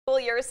School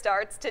year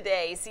starts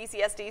today.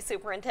 CCSD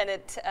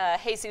Superintendent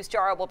Jesus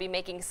Jara will be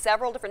making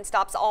several different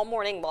stops all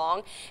morning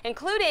long,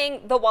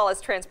 including the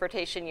Wallace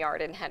Transportation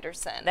Yard in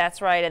Henderson.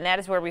 That's right, and that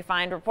is where we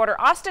find reporter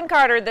Austin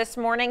Carter this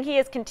morning. He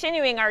is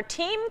continuing our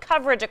team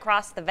coverage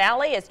across the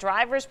valley as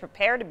drivers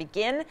prepare to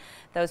begin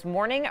those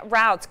morning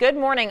routes. Good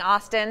morning,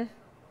 Austin.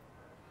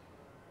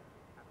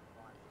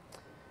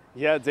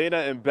 Yeah, Dana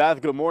and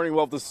Beth, good morning.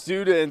 Well, the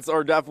students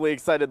are definitely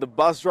excited. The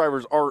bus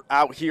drivers are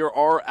out here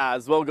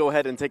as well. Go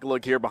ahead and take a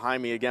look here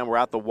behind me. Again, we're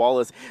at the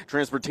Wallace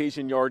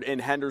Transportation Yard in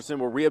Henderson,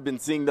 where we have been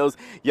seeing those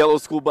yellow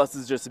school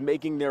buses just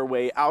making their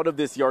way out of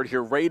this yard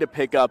here, ready to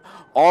pick up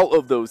all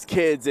of those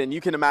kids. And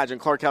you can imagine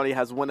Clark County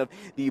has one of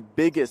the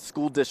biggest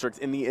school districts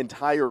in the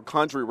entire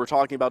country. We're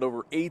talking about over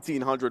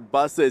 1,800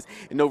 buses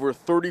and over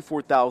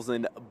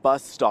 34,000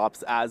 bus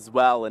stops as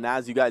well. And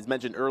as you guys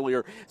mentioned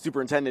earlier,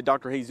 Superintendent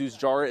Dr. Jesus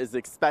Jara is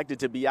expected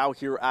to be out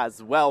here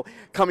as well.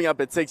 Coming up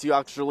at 6, you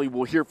actually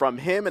will hear from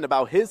him and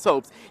about his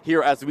hopes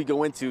here as we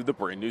go into the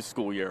brand new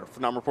school year.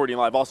 I'm reporting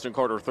live, Austin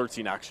Carter,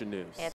 13 Action News.